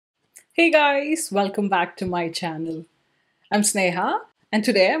Hey guys, welcome back to my channel. I'm Sneha and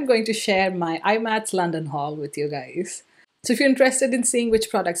today I'm going to share my IMATS London haul with you guys. So if you're interested in seeing which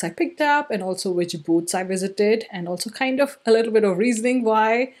products I picked up and also which booths I visited and also kind of a little bit of reasoning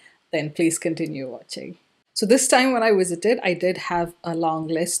why, then please continue watching. So this time when I visited, I did have a long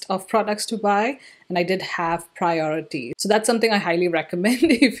list of products to buy and I did have priority. So that's something I highly recommend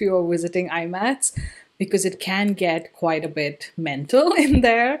if you are visiting IMATS because it can get quite a bit mental in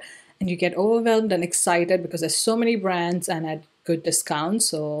there and you get overwhelmed and excited because there's so many brands and at good discounts.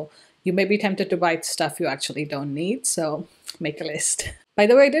 So you may be tempted to buy stuff you actually don't need. So make a list. By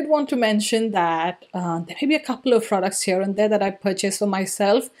the way, I did want to mention that there may be a couple of products here and there that I purchased for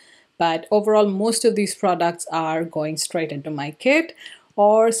myself. But overall, most of these products are going straight into my kit,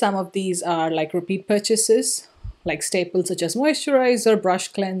 or some of these are like repeat purchases, like staples such as moisturizer, brush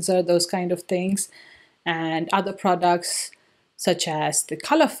cleanser, those kind of things, and other products such as the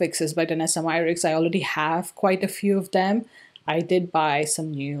color fixes by Danessa Myricks. I already have quite a few of them. I did buy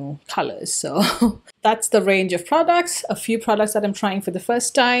some new colors, so that's the range of products. A few products that I'm trying for the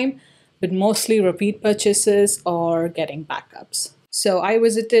first time, but mostly repeat purchases or getting backups. So I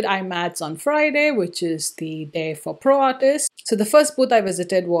visited IMATS on Friday, which is the day for pro artists. So the first booth I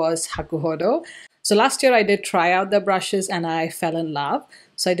visited was Hakuhodo. So last year I did try out the brushes and I fell in love.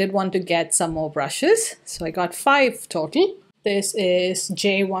 So I did want to get some more brushes. So I got 5 total. This is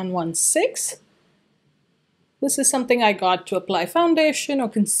J116. This is something I got to apply foundation or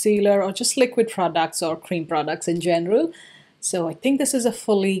concealer or just liquid products or cream products in general. So I think this is a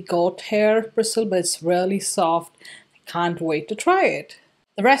fully goat hair bristle, but it's really soft. Can't wait to try it.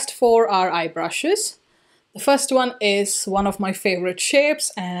 The rest 4 are eye brushes. The first one is one of my favorite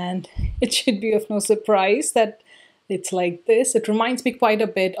shapes and it should be of no surprise that it's like this. It reminds me quite a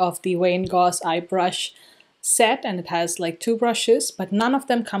bit of the Wayne Goss eye brush set and it has like 2 brushes, but none of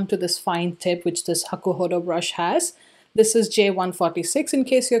them come to this fine tip which this Hakuhodo brush has. This is J146 in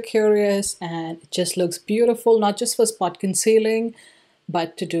case you're curious, and it just looks beautiful, not just for spot concealing,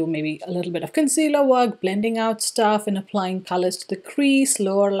 but to do maybe a little bit of concealer work, blending out stuff and applying colors to the crease,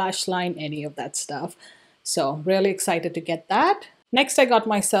 lower lash line, any of that stuff. So really excited to get that. Next, I got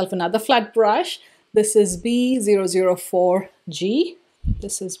myself another flat brush. This is B004G.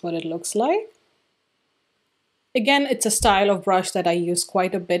 This is what it looks like. Again, it's a style of brush that I use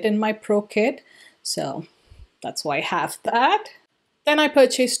quite a bit in my pro kit, so that's why I have that. Then I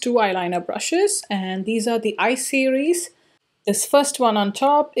purchased 2 eyeliner brushes, and these are the I series. This first one on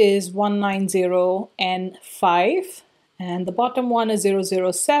top is 190N5 and the bottom one is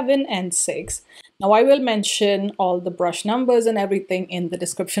 007N6. Now I will mention all the brush numbers and everything in the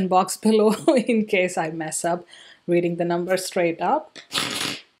description box below in case I mess up reading the numbers straight up.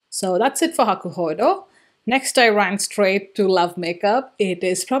 So that's it for Hakuhodo. Next I ran straight to Love Makeup. It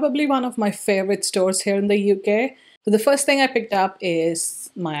is probably one of my favorite stores here in the UK. So the first thing I picked up is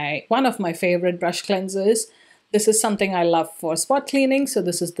one of my favorite brush cleansers. This is something I love for spot cleaning. So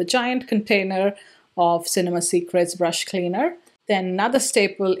this is the giant container of Cinema Secrets brush cleaner. Then another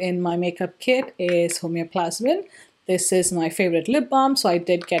staple in my makeup kit is homeoplasmin. This is my favorite lip balm, so I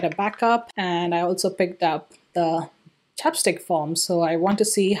did get a backup, and I also picked up the chapstick form. So I want to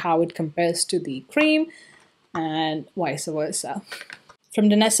see how it compares to the cream and vice versa. From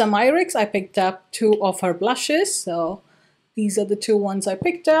Danessa Myricks, I picked up 2 of her blushes. So these are the 2 ones I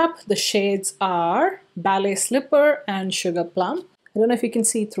picked up. The shades are Ballet Slipper and Sugar Plum. I don't know if you can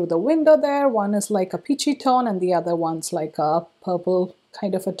see through the window there. One is like a peachy tone and the other one's like a purple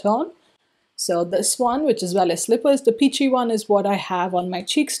kind of a tone. So this one, which is Ballet Slippers, the peachy one is what I have on my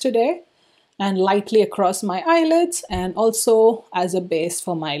cheeks today and lightly across my eyelids and also as a base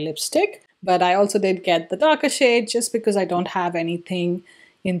for my lipstick. But I also did get the darker shade just because I don't have anything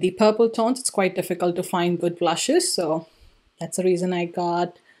in the purple tones. It's quite difficult to find good blushes, so that's the reason I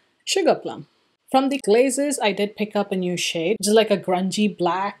got Sugar Plum. From the glazes, I did pick up a new shade, which is like a grungy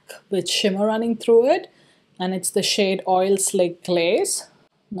black with shimmer running through it. And it's the shade Oil Slick Glaze.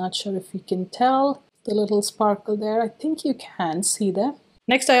 Not sure if you can tell the little sparkle there. I think you can see that.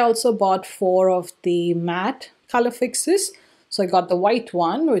 Next, I also bought 4 of the matte color fixes. So I got the white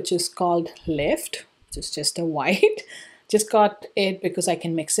one, which is called Lift, which is just a white. Just got it because I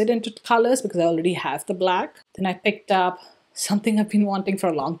can mix it into colors because I already have the black. Then I picked up something I've been wanting for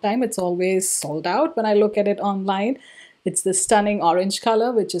a long time. It's always sold out when I look at it online. It's the stunning orange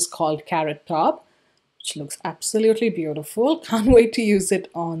color, which is called Carrot Top, which looks absolutely beautiful. Can't wait to use it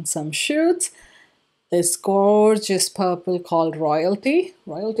on some shoots. This gorgeous purple called Royalty.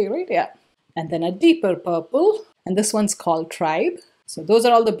 Royalty, right? Yeah. And then a deeper purple. And this one's called Tribe. So those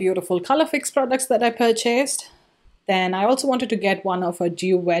are all the beautiful color fix products that I purchased. Then I also wanted to get one of her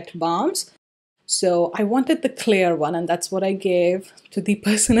Dew Wet balms. So I wanted the clear one, and that's what I gave to the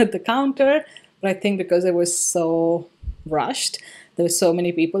person at the counter. But I think because it was so rushed, there were so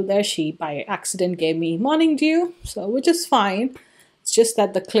many people there, she by accident gave me Morning Dew, so which is fine. It's just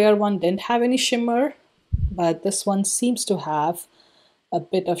that the clear one didn't have any shimmer, but this one seems to have a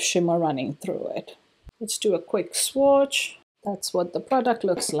bit of shimmer running through it. Let's do a quick swatch. That's what the product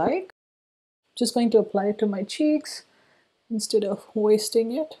looks like. Just going to apply it to my cheeks instead of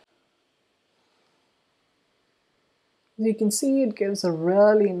wasting it. As you can see, it gives a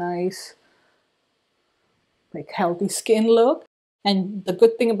really nice, like, healthy skin look. And the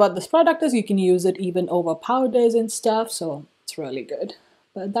good thing about this product is you can use it even over powders and stuff, so it's really good.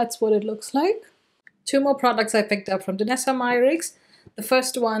 But that's what it looks like. Two more products I picked up from Danessa Myricks. The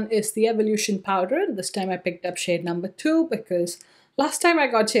first one is the Evolution Powder. This time I picked up shade number 2 because last time I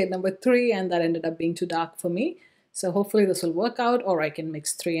got shade number 3 and that ended up being too dark for me. So hopefully this will work out, or I can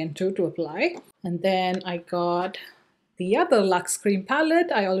mix 3 and 2 to apply. And then I got the other Luxe Cream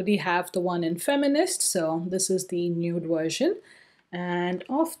palette. I already have the one in Feminist, so this is the nude version. And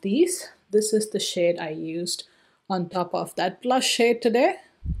of these, this is the shade I used on top of that blush shade today.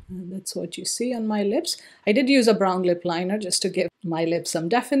 And that's what you see on my lips. I did use a brown lip liner just to give my lips some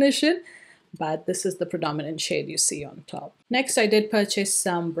definition, but this is the predominant shade you see on top. Next, I did purchase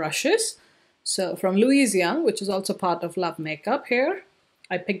some brushes. So from Louise Young, which is also part of Love Makeup here,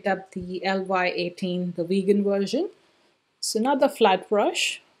 I picked up the LY18, the vegan version. It's another flat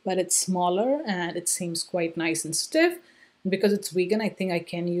brush, but it's smaller and it seems quite nice and stiff. And because it's vegan, I think I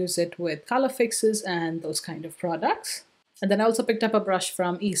can use it with color fixes and those kind of products. And then I also picked up a brush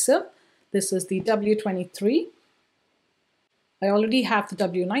from ESUM. This is the W23. I already have the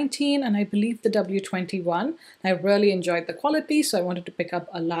W19 and I believe the W21. I really enjoyed the quality, so I wanted to pick up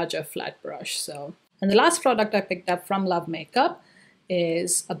a larger flat brush. And the last product I picked up from Love Makeup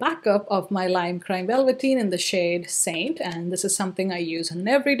is a backup of my Lime Crime Velveteen in the shade Saint, and this is something I use on an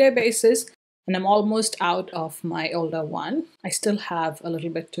everyday basis, and I'm almost out of my older one. I still have a little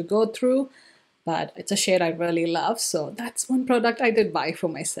bit to go through, but it's a shade I really love, so that's one product I did buy for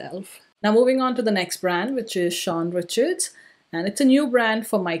myself. Now moving on to the next brand, which is Sian Richards, and it's a new brand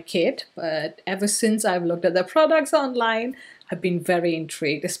for my kit, but ever since I've looked at their products online, I've been very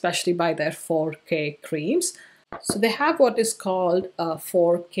intrigued, especially by their 4K creams. So they have what is called a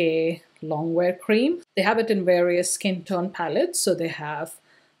 4K longwear cream. They have it in various skin tone palettes. So they have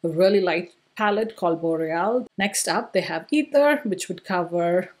a really light palette called Boreal. Next up, they have Ether, which would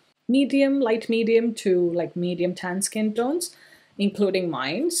cover medium, light medium to like medium tan skin tones, including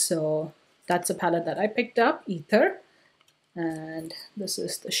mine. So that's a palette that I picked up, Ether. And this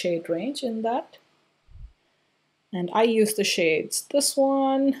is the shade range in that. And I use the shades, this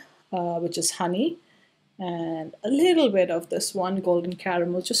one, which is Honey, and a little bit of this one, Golden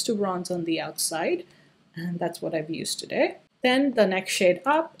Caramel, just to bronze on the outside. And that's what I've used today. Then the next shade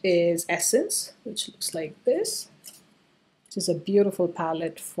up is Essence, which looks like this, which is a beautiful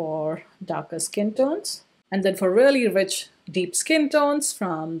palette for darker skin tones. And then for really rich, deep skin tones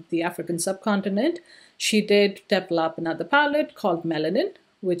from the African subcontinent, she did develop another palette called Melanin,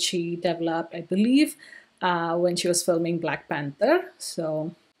 which she developed, I believe, when she was filming Black Panther.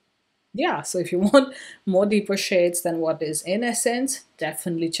 So yeah, so if you want more deeper shades than what is in Essence,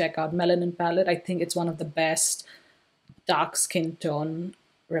 definitely check out Melanin palette. I think it's one of the best dark skin tone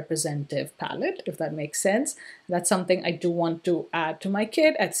representative palette, if that makes sense. That's something I do want to add to my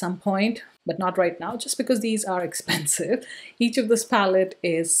kit at some point, but not right now, just because these are expensive. Each of this palette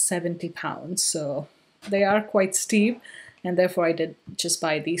is £70, so they are quite steep, and therefore I did just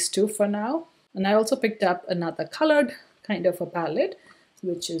buy these two for now. And I also picked up another colored kind of a palette,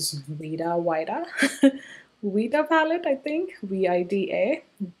 which is Vida palette, I think, VIDA.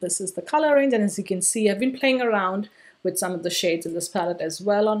 This is the color range, and as you can see, I've been playing around with some of the shades in this palette as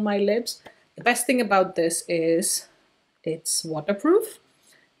well on my lips. The best thing about this is it's waterproof,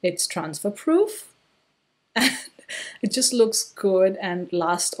 it's transfer proof, and it just looks good and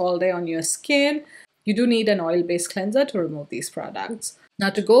lasts all day on your skin. You do need an oil-based cleanser to remove these products.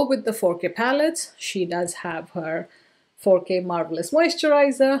 Now to go with the 4K palettes, she does have her 4K Marvelous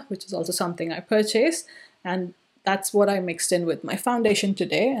Moisturizer, which is also something I purchased, and that's what I mixed in with my foundation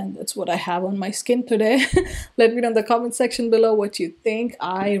today, and that's what I have on my skin today. Let me know in the comment section below what you think.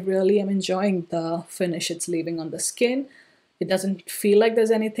 I really am enjoying the finish it's leaving on the skin. It doesn't feel like there's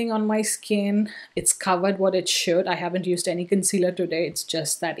anything on my skin. It's covered what it should. I haven't used any concealer today. It's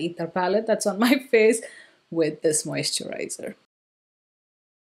just that Ether palette that's on my face with this moisturizer.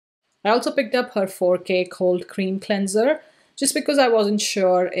 I also picked up her 4K Cold Cream Cleanser just because I wasn't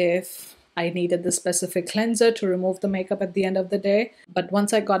sure if I needed the specific cleanser to remove the makeup at the end of the day. But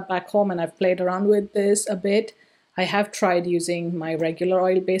once I got back home and I've played around with this a bit, I have tried using my regular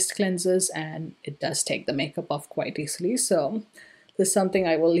oil-based cleansers and it does take the makeup off quite easily. So this is something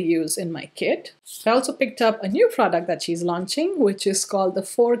I will use in my kit. I also picked up a new product that she's launching, which is called the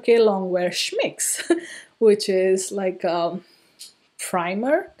 4K Longwear Schmicks, which is like a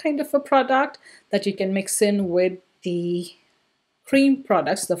primer kind of a product that you can mix in with the cream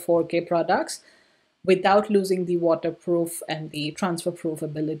products, the 4K products, without losing the waterproof and the transfer proof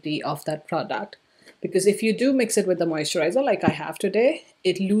ability of that product. Because if you do mix it with the moisturizer like I have today,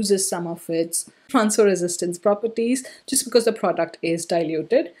 it loses some of its transfer resistance properties just because the product is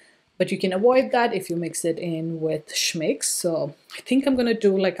diluted. But you can avoid that if you mix it in with Schmicks. So I think I'm going to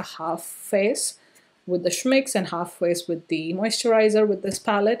do like a half face with the Schmicks and half face with the moisturizer with this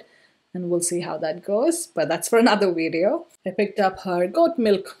palette. And we'll see how that goes. But that's for another video. I picked up her goat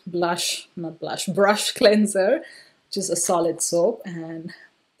milk brush cleanser, which is a solid soap. And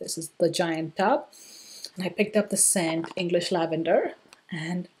this is the giant tub. And I picked up the scent English Lavender,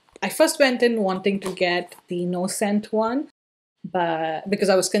 and I first went in wanting to get the no scent one, but because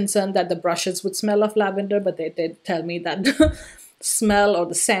I was concerned that the brushes would smell of lavender, but they did tell me that the smell or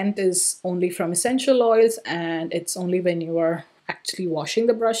the scent is only from essential oils, and it's only when you are actually washing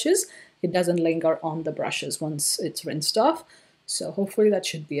the brushes. It doesn't linger on the brushes once it's rinsed off. So hopefully that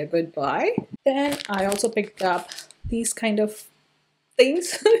should be a good buy. Then I also picked up these kind of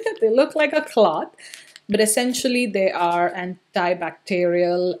things. They look like a cloth, but essentially they are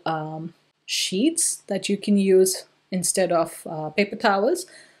antibacterial sheets that you can use instead of paper towels.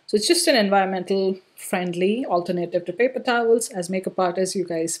 So it's just an environmental friendly alternative to paper towels. As makeup artists, you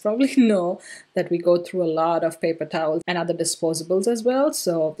guys probably know that we go through a lot of paper towels and other disposables as well.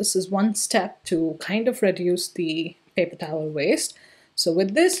 So this is one step to kind of reduce the paper towel waste. So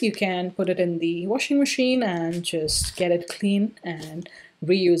with this, you can put it in the washing machine and just get it clean and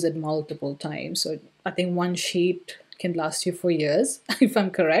reuse it multiple times. So I think one sheet can last you for years, if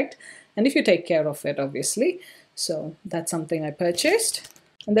I'm correct. And if you take care of it, obviously. So that's something I purchased.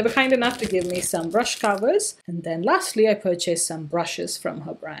 And they were kind enough to give me some brush covers. And then lastly, I purchased some brushes from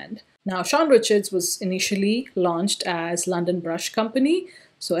her brand. Now, Sian Richards was initially launched as London Brush Company.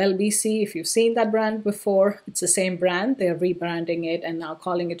 So LBC, if you've seen that brand before, it's the same brand. They're rebranding it and now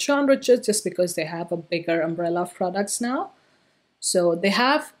calling it Sian Richards just because they have a bigger umbrella of products now. So they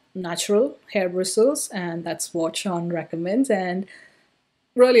have natural hair bristles, and that's what Sian recommends and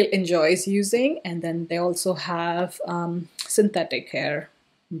really enjoys using. And then they also have synthetic hair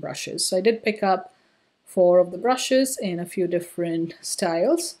brushes. So I did pick up 4 of the brushes in a few different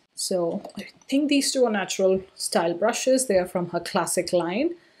styles. So I think these 2 are natural style brushes. They are from her classic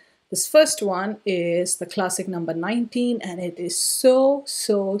line. This first one is the classic number 19, and it is so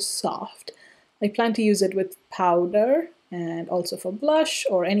soft. I plan to use it with powder and also for blush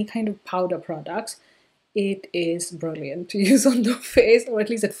or any kind of powder products. It is brilliant to use on the face, or at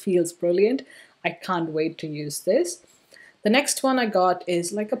least it feels brilliant. I can't wait to use this. The next one I got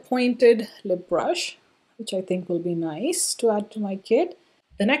is like a pointed lip brush, which I think will be nice to add to my kit.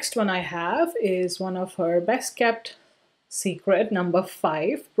 The next one I have is one of her best kept secret, number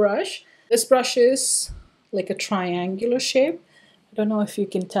 5 brush. This brush is like a triangular shape. I don't know if you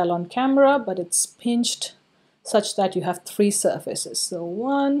can tell on camera, but it's pinched such that you have 3 surfaces. So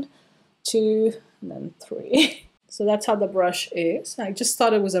 1, 2, and then 3. So that's how the brush is. I just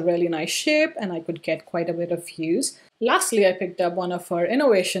thought it was a really nice shape and I could get quite a bit of use. Lastly, I picked up one of her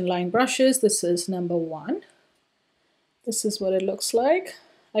Innovation line brushes. This is number 1. This is what it looks like.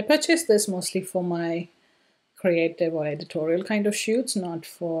 I purchased this mostly for my creative or editorial kind of shoots, not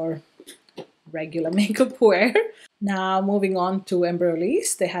for regular makeup wear. Now moving on to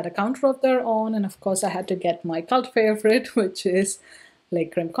Embryolisse. They had a counter of their own, and of course I had to get my cult favorite, which is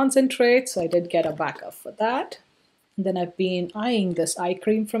Lake Cream Concentrate. So I did get a backup for that. And then I've been eyeing this eye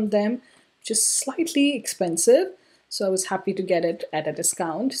cream from them, which is slightly expensive. So I was happy to get it at a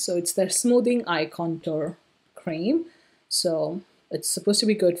discount. So it's their Smoothing Eye Contour Cream. So it's supposed to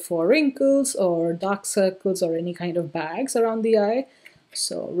be good for wrinkles or dark circles or any kind of bags around the eye.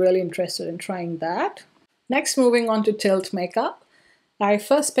 So really interested in trying that. Next, moving on to Tilt Makeup. I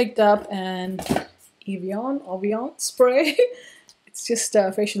first picked up an Evian spray. It's just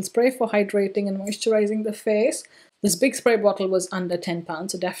a facial spray for hydrating and moisturizing the face. This big spray bottle was under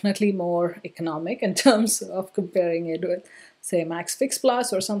 £10, so definitely more economic in terms of comparing it with, say, Max Fix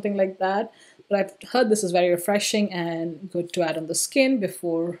Plus or something like that. But I've heard this is very refreshing and good to add on the skin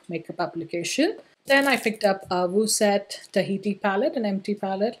before makeup application. Then I picked up a Viseart Tahiti palette, an empty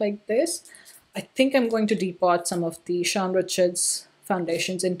palette like this. I think I'm going to depot some of the Sian Richards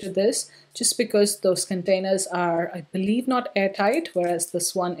foundations into this, just because those containers are, I believe, not airtight, whereas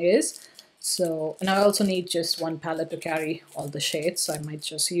this one is. So, and I also need just one palette to carry all the shades, so I might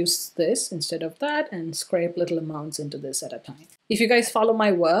just use this instead of that and scrape little amounts into this at a time. If you guys follow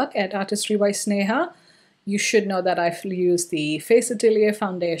my work at Artistry by Sneha, you should know that I've used the Face Atelier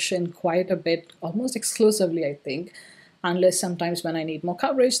foundation quite a bit, almost exclusively, I think, unless sometimes when I need more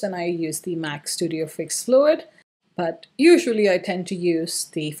coverage, then I use the MAC Studio Fix Fluid. But usually I tend to use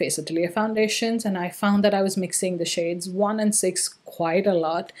the Face Atelier foundations, and I found that I was mixing the shades 1 and 6 quite a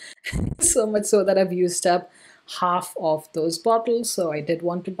lot. So much so that I've used up half of those bottles, so I did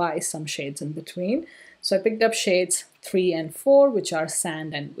want to buy some shades in between. So I picked up shades 3 and 4, which are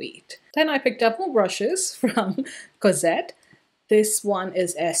Sand and Wheat. Then I picked up more brushes from Cozzette. This one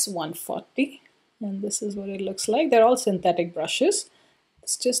is S140, and this is what it looks like. They're all synthetic brushes.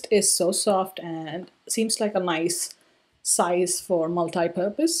 This just is so soft and seems like a nice size for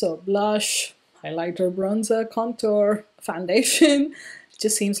multi-purpose. So blush, highlighter, bronzer, contour, foundation. It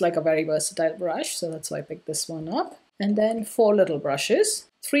just seems like a very versatile brush, so that's why I picked this one up. And then 4 little brushes,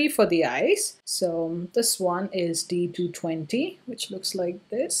 3 for the eyes. So this one is D220, which looks like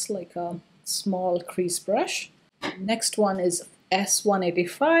this, like a small crease brush. Next one is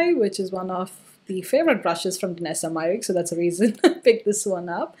S185, which is one of the favorite brushes from Danessa Myricks, so that's the reason I picked this one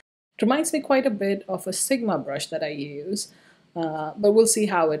up. It reminds me quite a bit of a Sigma brush that I use, but we'll see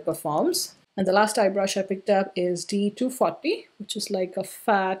how it performs. And the last eye brush I picked up is D240, which is like a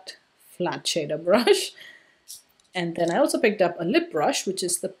flat shader brush. And then I also picked up a lip brush, which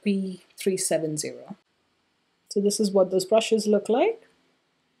is the P370. So this is what those brushes look like.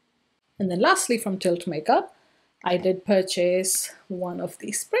 And then lastly, from Tilt Makeup, I did purchase one of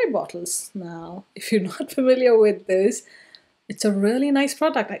these spray bottles. Now, if you're not familiar with this, it's a really nice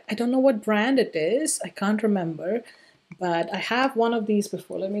product. I don't know what brand it is. I can't remember, but I have one of these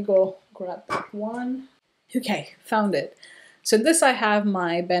before. Let me go grab that one. Okay, found it. So this I have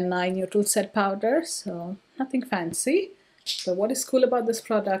my Ben Nye Neutral Set Powder, so nothing fancy. But what is cool about this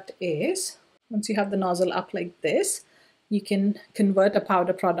product is, once you have the nozzle up like this, you can convert a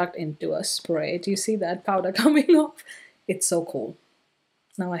powder product into a spray. Do you see that powder coming off? It's so cool.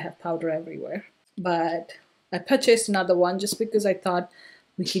 Now I have powder everywhere. But I purchased another one just because I thought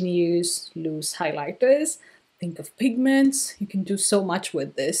we can use loose highlighters. Think of pigments. You can do so much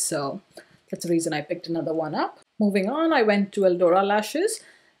with this. So that's the reason I picked another one up. Moving on, I went to Eldora Lashes.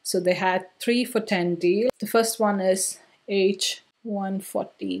 So they had 3 for 10 deal. The first one is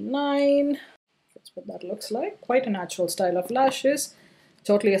H149. That's what that looks like. Quite a natural style of lashes.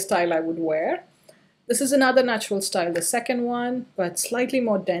 Totally a style I would wear. This is another natural style, the second one, but slightly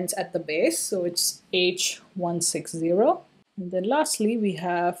more dense at the base. So it's H160. And then lastly, we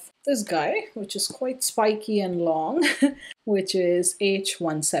have this guy, which is quite spiky and long, which is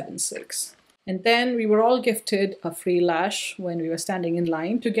H176. And then we were all gifted a free lash when we were standing in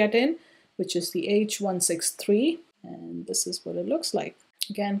line to get in, which is the H163. And this is what it looks like.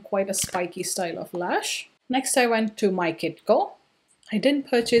 Again, quite a spiky style of lash. Next, I went to Mykitco. I didn't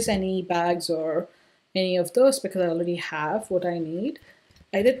purchase any bags or any of those because I already have what I need.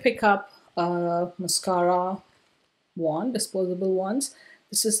 I did pick up a mascara wand, disposable ones.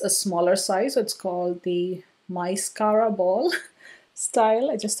 This is a smaller size, so it's called the Mykitco ball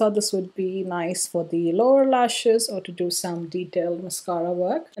style. I just thought this would be nice for the lower lashes or to do some detailed mascara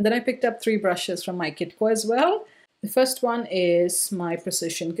work. And then I picked up 3 brushes from Mykitco as well. The first one is my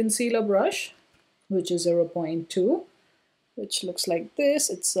Precision Concealer brush, which is 0.2, which looks like this.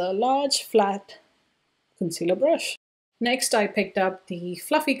 It's a large, flat concealer brush. Next, I picked up the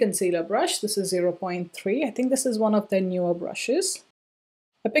Fluffy Concealer brush. This is 0.3. I think this is one of their newer brushes.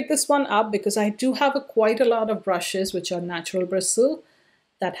 I picked this one up because I do have quite a lot of brushes which are natural bristle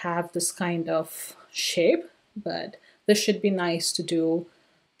that have this kind of shape, but this should be nice to do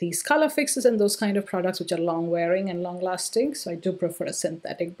these color fixes and those kind of products which are long wearing and long lasting. So I do prefer a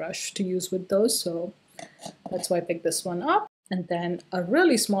synthetic brush to use with those. So that's why I picked this one up. And then a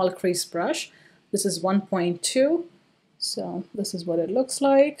really small crease brush. This is 1.2. So this is what it looks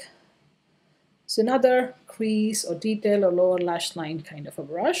like. It's another crease or detail or lower lash line kind of a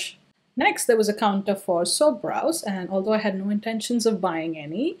brush. Next, there was a counter for soap brows, and although I had no intentions of buying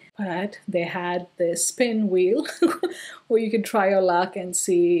any, but they had this spin wheel where you can try your luck and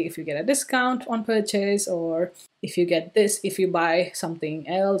see if you get a discount on purchase or if you get this if you buy something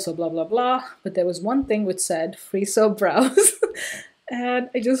else or blah blah blah. But there was one thing which said free soap brows and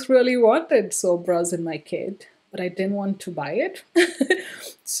I just really wanted soap brows in my kit, but I didn't want to buy it.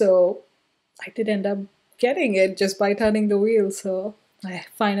 So I did end up getting it just by turning the wheel. So I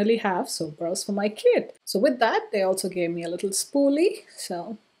finally have soap brows for my kid. So with that, they also gave me a little spoolie.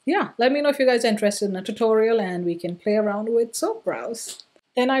 So yeah, let me know if you guys are interested in a tutorial and we can play around with soap brows.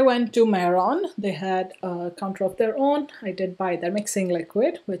 Then I went to Mehron. They had a counter of their own. I did buy their mixing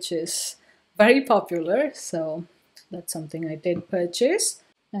liquid, which is very popular. So that's something I did purchase.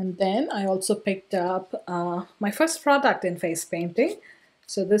 And then I also picked up my first product in face painting.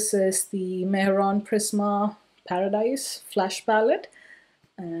 So this is the Mehron Prisma Paradise Flash Palette.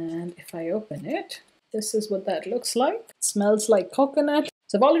 And if I open it, this is what that looks like. It smells like coconut.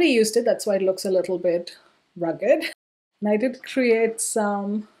 So I've already used it, that's why it looks a little bit rugged. And I did create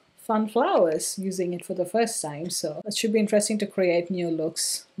some fun flowers using it for the first time, so it should be interesting to create new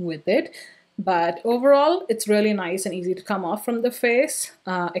looks with it. But overall, it's really nice and easy to come off from the face,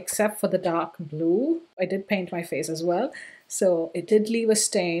 except for the dark blue. I did paint my face as well, so it did leave a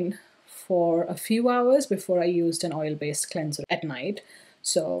stain for a few hours before I used an oil-based cleanser at night.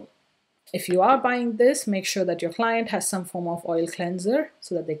 So if you are buying this, make sure that your client has some form of oil cleanser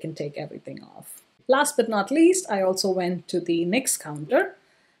so that they can take everything off. Last but not least, I also went to the NYX counter.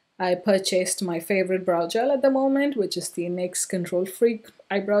 I purchased my favorite brow gel at the moment, which is the NYX Control Freak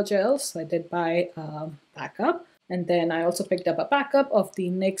eyebrow gel. So I did buy a backup. And then I also picked up a backup of the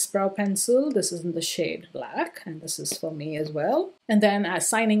NYX brow pencil. This is in the shade black, and this is for me as well. And then as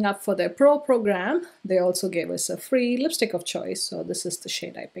signing up for their pro program, they also gave us a free lipstick of choice. So this is the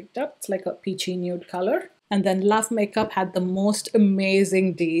shade I picked up. It's like a peachy nude color. And then Love Makeup had the most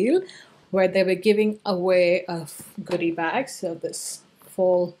amazing deal where they were giving away a goodie bag. So this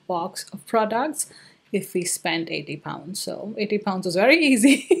full box of products if we spent £80. So £80 was very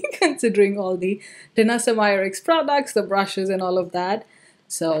easy considering all the Danessa Myricks products, the brushes and all of that.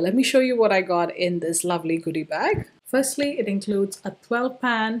 So let me show you what I got in this lovely goodie bag. Firstly, it includes a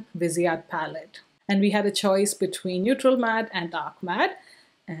 12-pan Viseart palette. And we had a choice between neutral matte and dark matte.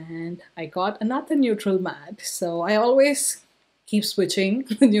 And I got another neutral matte. So I always keep switching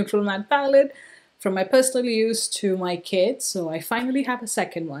the neutral matte palette from my personal use to my kids. So I finally have a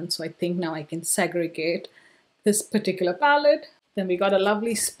second one. So I think now I can segregate this particular palette. Then we got a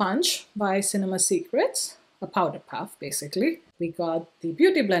lovely sponge by Cinema Secrets, a powder puff basically. We got the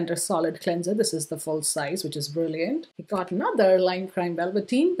Beauty Blender Solid Cleanser. This is the full size, which is brilliant. We got another Lime Crime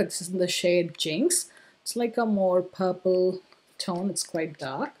Velveteen, but this is in the shade Jinx. It's like a more purple tone. It's quite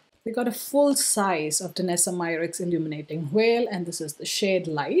dark. We got a full size of Danessa Myricks Illuminating Whale, and this is the shade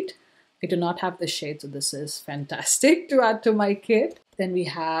Light. I do not have the shade, so this is fantastic to add to my kit. Then we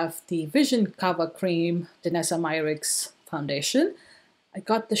have the Vision Cover Cream Danessa Myricks Foundation. I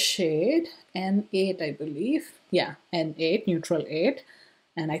got the shade N8, I believe. Yeah, N8, Neutral 8.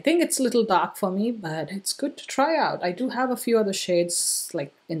 And I think it's a little dark for me, but it's good to try out. I do have a few other shades,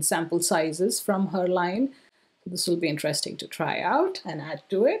 like in sample sizes from her line. So this will be interesting to try out and add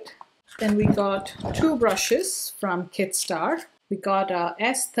to it. Then we got two brushes from Kitstar. We got a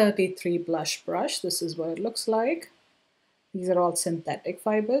S33 blush brush. This is what it looks like. These are all synthetic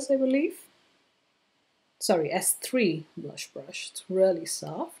fibers, I believe. Sorry, S3 blush brush. It's really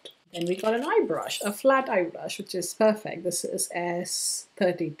soft. Then we got an eye brush, a flat eye brush, which is perfect. This is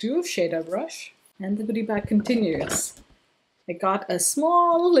S32 shader brush. And the goodie bag continues. I got a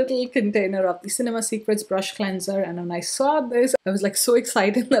small little container of the Cinema Secrets brush cleanser, and when I saw this, I was like so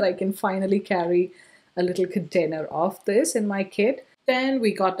excited that I can finally carry a little container of this in my kit. Then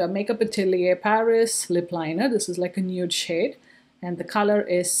we got a Makeup Atelier Paris lip liner. This is like a nude shade, and the color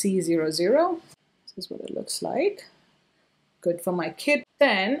is C00. This is what it looks like. Good for my kit.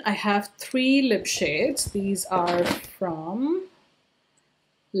 Then I have three lip shades. These are from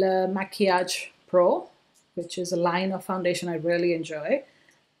Le Maquillage Pro, which is a line of foundation I really enjoy,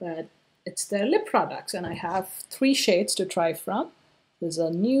 but it's their lip products, and I have three shades to try from. There's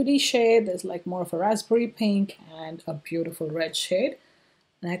a nudie shade, there's like more of a raspberry pink, and a beautiful red shade.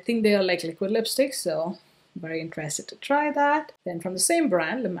 And I think they are like liquid lipsticks, so I'm very interested to try that. Then from the same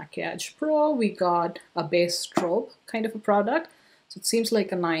brand, Le Maquillage Pro, we got a base strobe kind of a product. So it seems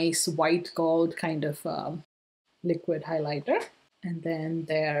like a nice white gold kind of liquid highlighter. And then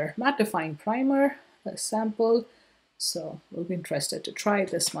their mattifying primer, a sample. So we'll be interested to try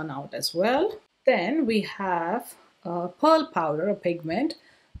this one out as well. Then we have a pearl powder, a pigment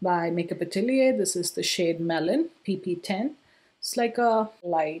by Makeup Atelier. This is the shade Melon, PP10. It's like a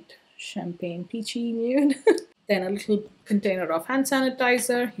light champagne peachy nude. Then a little container of hand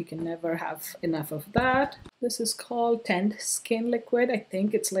sanitizer. You can never have enough of that. This is called Tend Skin Liquid. I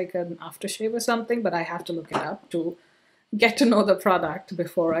think it's like an aftershave or something, but I have to look it up to get to know the product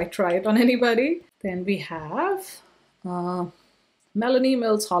before I try it on anybody. Then we have Melanie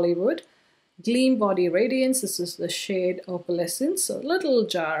Mills Hollywood. Gleam Body Radiance. This is the shade Opalescence, so a little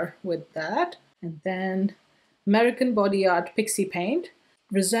jar with that. And then American Body Art Pixie Paint.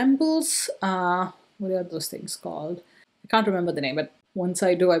 Resembles, what are those things called? I can't remember the name, but once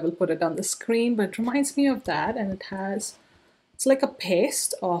I do, I will put it on the screen. But it reminds me of that, and it's like a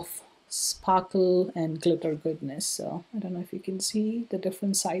paste of sparkle and glitter goodness. So I don't know if you can see the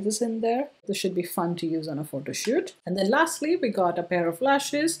different sizes in there. This should be fun to use on a photo shoot. And then lastly, we got a pair of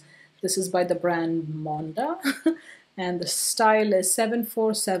lashes. This is by the brand Monda. And the style is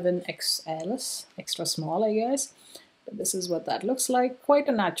 747XL, extra small, I guess. But this is what that looks like. Quite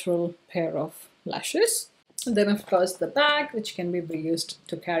a natural pair of lashes. And then, of course, the bag, which can be reused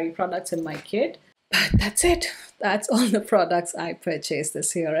to carry products in my kit. But that's it. That's all the products I purchased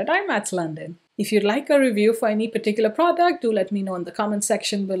this year at IMATS London. If you'd like a review for any particular product, do let me know in the comment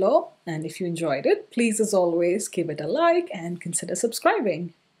section below. And if you enjoyed it, please, as always, give it a like and consider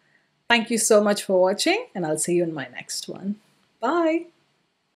subscribing. Thank you so much for watching, and I'll see you in my next one. Bye!